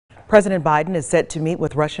President Biden is set to meet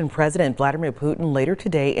with Russian President Vladimir Putin later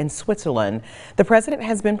today in Switzerland. The president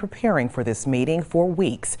has been preparing for this meeting for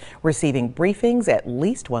weeks, receiving briefings at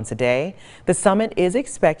least once a day. The summit is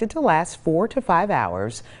expected to last 4 to 5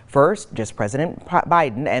 hours. First, just President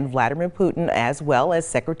Biden and Vladimir Putin, as well as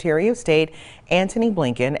Secretary of State Antony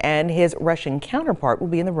Blinken and his Russian counterpart will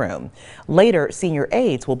be in the room. Later, senior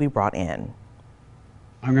aides will be brought in.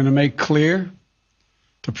 I'm going to make clear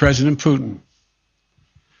to President Putin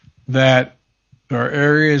that there are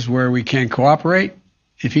areas where we can cooperate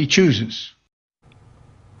if he chooses.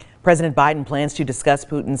 President Biden plans to discuss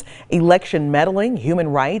Putin's election meddling, human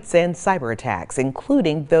rights, and cyber attacks,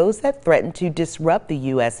 including those that threaten to disrupt the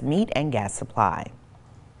U.S. meat and gas supply.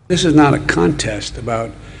 This is not a contest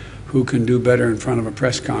about who can do better in front of a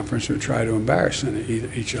press conference or try to embarrass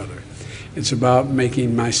each other. It's about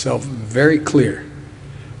making myself very clear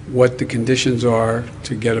what the conditions are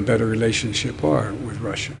to get a better relationship with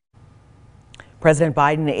Russia. President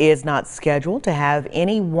Biden is not scheduled to have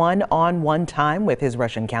any one-on-one time with his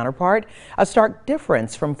Russian counterpart, a stark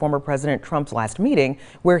difference from former President Trump's last meeting,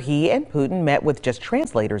 where he and Putin met with just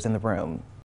translators in the room.